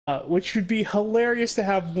which would be hilarious to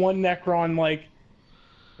have one Necron like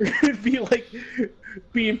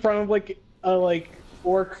be in front of like a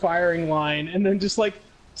orc firing line, and then just like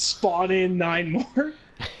spawn in 9 more.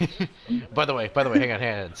 By the way, hang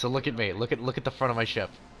on. So look at me. Look at the front of my ship.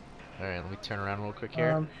 All right, let me turn around real quick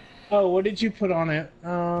here. Oh, what did you put on it?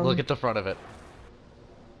 Look at the front of it.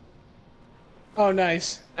 Oh,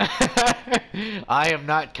 nice. I am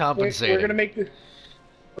not compensating. We're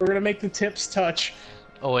gonna make the tips touch.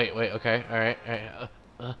 Oh wait, okay, all right.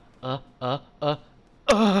 Oh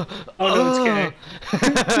no, it's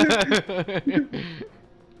gay.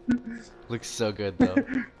 Looks so good though.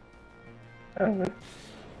 All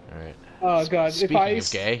right. Oh god, Speaking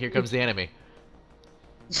of gay, here comes the enemy.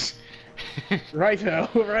 Righto.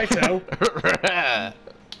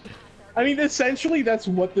 I mean, essentially, that's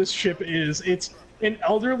what this ship is. It's an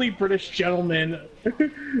elderly British gentleman,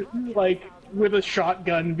 like, with a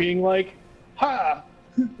shotgun being like, ha!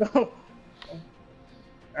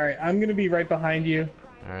 Alright, I'm gonna be right behind you.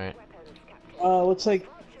 Alright. Looks like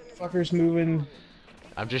fucker's moving.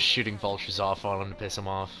 I'm just shooting vultures off on him to piss him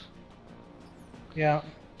off. Yeah.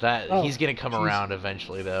 He's gonna come around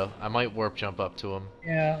eventually, though. I might warp jump up to him.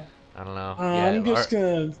 Yeah. I don't know. I'm just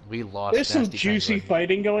gonna... We lost. There's some juicy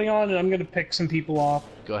fighting going on, and I'm gonna pick some people off.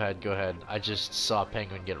 Go ahead. I just saw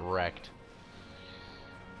Penguin get wrecked.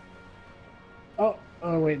 Oh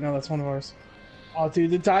wait, no, that's one of ours. Oh,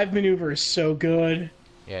 dude, the dive maneuver is so good.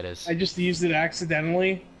 Yeah, it is. I just used it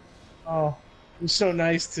accidentally. Oh, it was so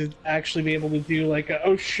nice to actually be able to do like a,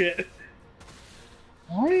 oh shit.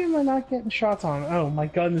 Why am I not getting shots on? Oh, my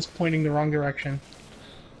gun is pointing the wrong direction.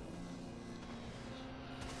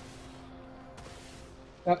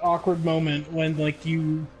 That awkward moment when, like,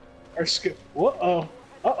 you are uh-oh.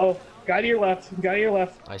 Guy to your left.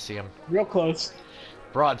 I see him. Real close.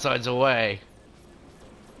 Broadsides away.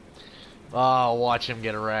 Oh, watch him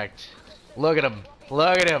get wrecked. Look at him.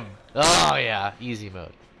 Oh, yeah. Easy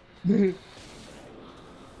mode.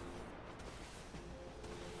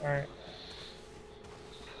 Alright.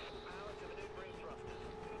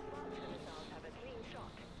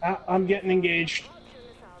 I'm getting engaged.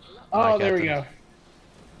 Oh, there we go.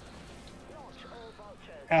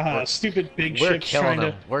 Stupid big ships trying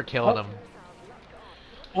to... We're killing them.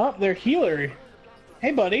 Oh, they're healer.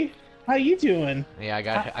 Hey, buddy. How you doing? Yeah, I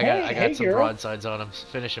got some girl. broadsides on him.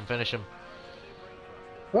 Finish him.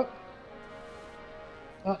 Oh.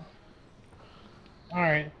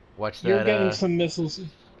 Alright. Watch that. You're getting some missiles.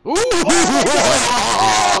 Ooh!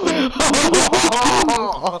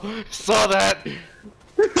 Saw that.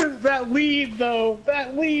 That lead, though.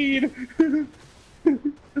 That lead.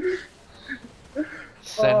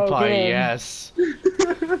 Senpai, yes.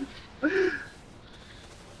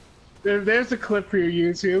 There's a clip for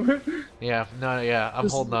your YouTube. Yeah, I'm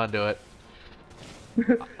holding on to it.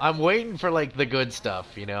 I'm waiting for like the good stuff,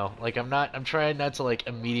 you know. Like I'm trying not to like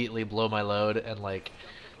immediately blow my load and like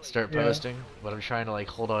start posting, but I'm trying to like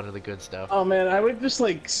hold on to the good stuff. Oh man, I would just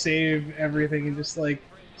like save everything and just like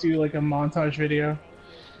do like a montage video.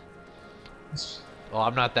 Oh,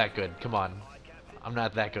 I'm not that good. Come on, I'm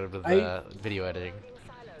not that good with video editing.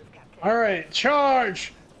 All right,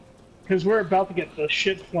 charge! Because we're about to get the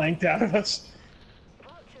shit flanked out of us.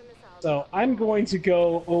 So I'm going to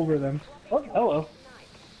go over them. Oh, hello.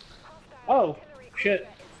 Oh, shit,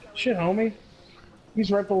 homie.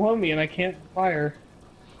 He's right below me, and I can't fire.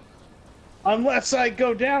 Unless I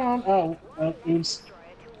go down. Oh, oops.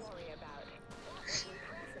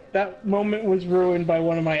 That moment was ruined by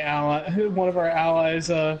one of our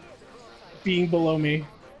allies, being below me.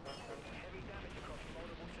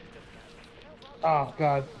 Oh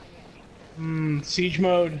god. Siege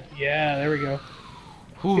mode. Yeah, there we go.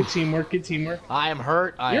 Whew. Good teamwork. I am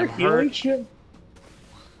hurt. You're healing shit?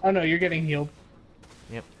 Oh no, you're getting healed.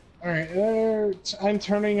 Yep. Alright, I'm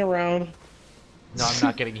turning around. No, I'm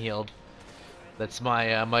not getting healed. That's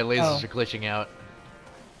my my lasers are glitching out.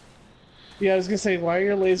 Yeah, I was gonna say, why are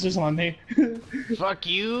your lasers on me? Fuck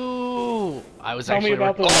you! I was Tell actually. me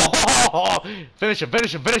about the... Oh! Finish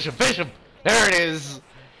him! There it is.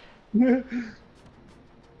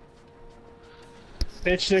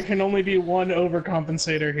 Bitch, there can only be one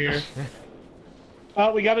overcompensator here.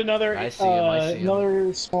 Oh, we got another. I see him.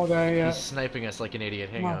 Another small guy. Yeah. He's sniping us like an idiot.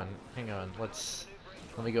 Hang on.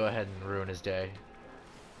 Let me go ahead and ruin his day.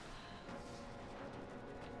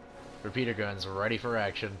 Repeater guns ready for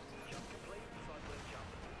action.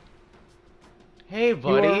 Hey,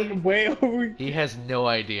 buddy. You are way over. He has no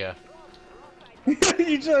idea. I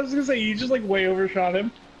was gonna say, you just like way overshot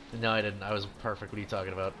him. No, I didn't. I was perfect. What are you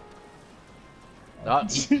talking about? Oh,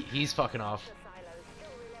 he's fucking off.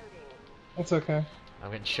 That's okay.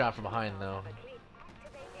 I'm getting shot from behind, though.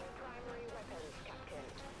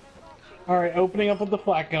 Alright, opening up with the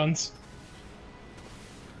flat guns.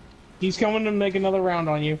 He's coming to make another round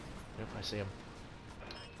on you. Yep, I see him.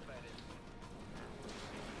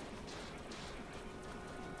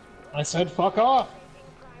 I said fuck off!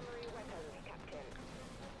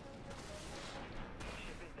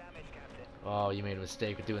 Oh, you made a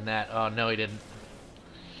mistake with doing that. Oh, no, he didn't.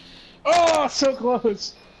 Oh, so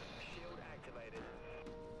close!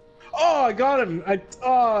 Oh, I got him!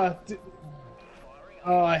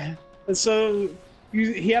 So,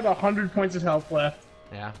 he had 100 points of health left.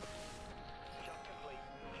 Yeah.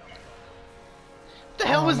 What the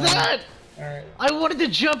hell was that? Alright. I wanted to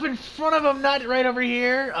jump in front of him, not right over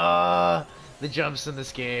here. The jumps in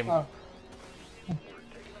this game. Oh.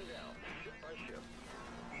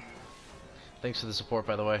 Thanks for the support,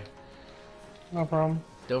 by the way. No problem.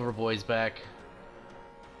 Dover boy's back.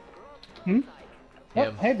 Hmm? Oh,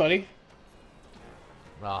 Him. hey, buddy.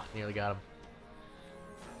 Oh, nearly got him.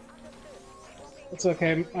 It's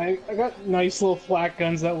okay. I got nice little flat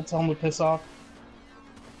guns that will tell him to piss off.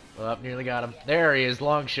 Oh, nearly got him. There he is,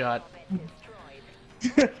 long shot.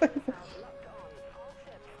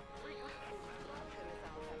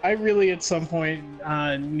 I really, at some point,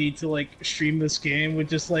 need to like stream this game with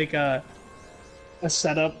just like a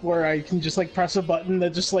setup where I can just like press a button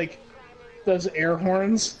that just like does air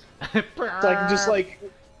horns. So I can just like,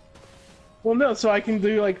 well, no, so I can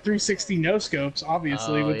do like 360 no scopes,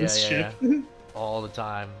 obviously, with this ship. All the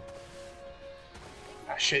time.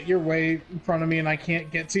 Ah, shit, you're way in front of me and I can't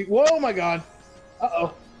get to. Whoa, my god! Uh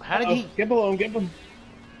oh. How did he? Get below him, get below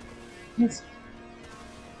him.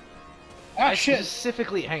 Ah, shit!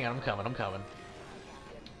 Specifically, hang on, I'm coming.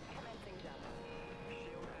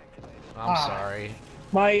 I'm sorry.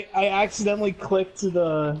 I accidentally clicked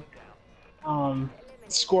the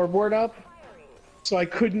scoreboard up, so I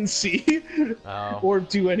couldn't see or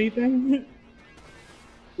do anything.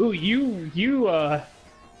 Ooh, your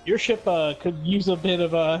ship could use a bit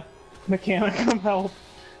of mechanical help.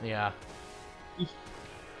 Yeah.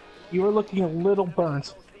 You were looking a little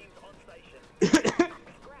burnt. That's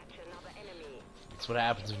what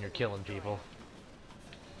happens when you're killing people.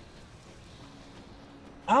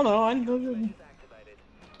 I don't know,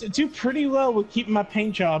 I do pretty well with keeping my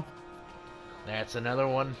paint job. That's another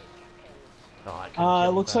one. Oh,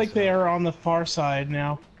 It looks like they are on the far side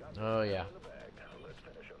now. Oh, yeah.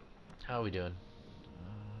 How are we doing?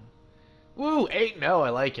 Woo! 8-0, I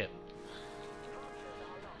like it.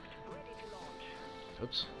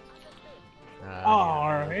 Oops.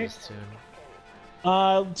 Alright.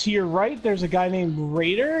 To your right, there's a guy named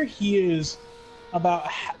Raider. He is about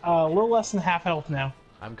a little less than half health now.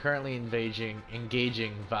 I'm currently engaging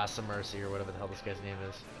Vasa Mercy, or whatever the hell this guy's name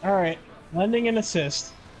is. Alright, lending an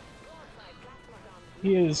assist.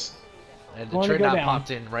 He is And the going to go Dreadnought down.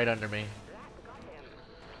 popped in right under me.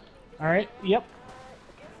 Alright, yep.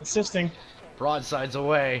 Assisting. Broadsides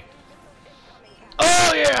away.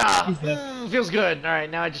 Oh, yeah! He's dead. Feels good.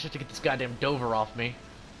 Alright, now I just have to get this goddamn Dover off me.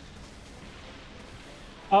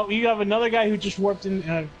 Oh, you have another guy who just warped in.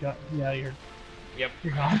 Yeah, you're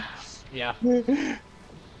gone. Yeah.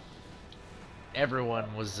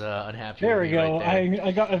 Everyone was unhappy There with we me go. right there.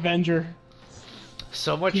 I got Avenger.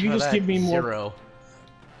 So much You for can just that give me more- 0.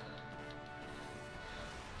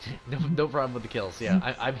 No problem with the kills. Yeah,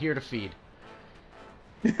 I'm here to feed.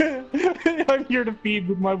 I'm here to feed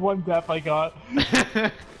with my one death I got.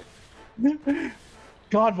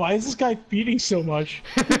 God, why is this guy feeding so much?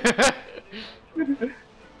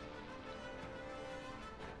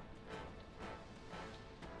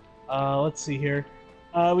 Let's see here.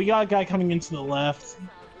 We got a guy coming into the left.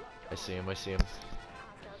 I see him.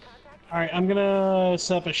 Alright, I'm gonna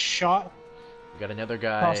set up a shot. We got another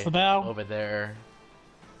guy Across the bow. over there.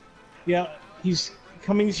 Yeah, he's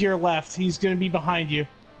coming to your left. He's gonna be behind you.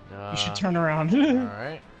 You should turn around.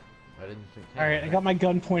 Alright. I didn't think. Alright, I got my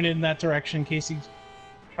gun pointed in that direction in case he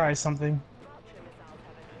tries something.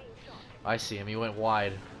 I see him. He went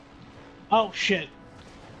wide. Oh shit!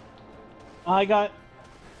 I got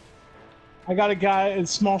a guy, a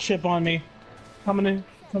small ship on me, coming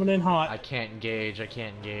in hot. I can't engage.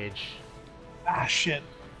 Ah shit!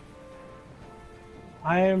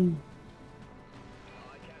 I am.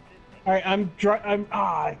 Alright, I'm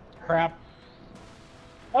crap!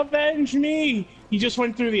 Avenge me! He just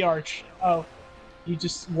went through the arch. Oh, he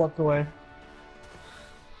just warped away.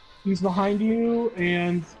 He's behind you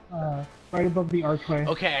and right above the archway.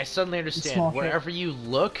 Okay, I suddenly understand. Wherever you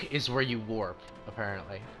look is where you warp,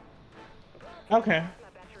 apparently. Okay.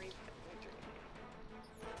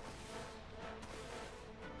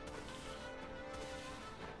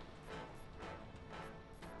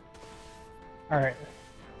 Alright.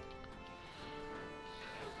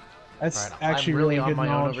 That's Alright, actually I'm really on good my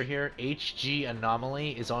own knowledge. over here. HG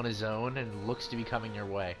Anomaly is on his own and looks to be coming your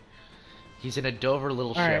way. He's in a Dover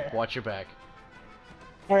little ship. Alright. Watch your back.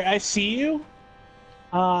 Alright, I see you.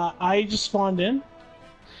 I just spawned in.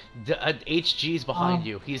 HG's behind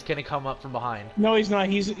you. He's gonna come up from behind. No, he's not.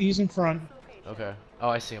 He's in front. Okay. Oh,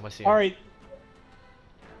 I see him. I see him. Alright.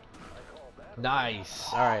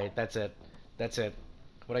 Nice. Alright, that's it. That's it.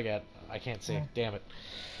 What I got? I can't see. Damn it.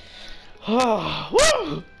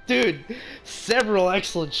 Woo! Dude, several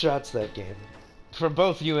excellent shots that game. From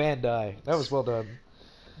both you and I. That was well done.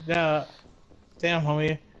 Damn,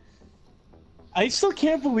 homie. I still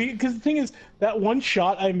can't believe, because the thing is, that one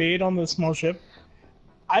shot I made on the small ship,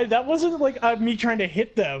 that wasn't like me trying to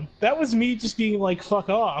hit them. That was me just being like, fuck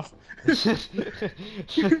off.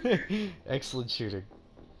 Excellent shooting.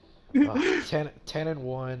 10 and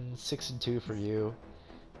 1, 6 and 2 for you.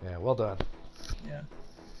 Yeah, well done. Yeah.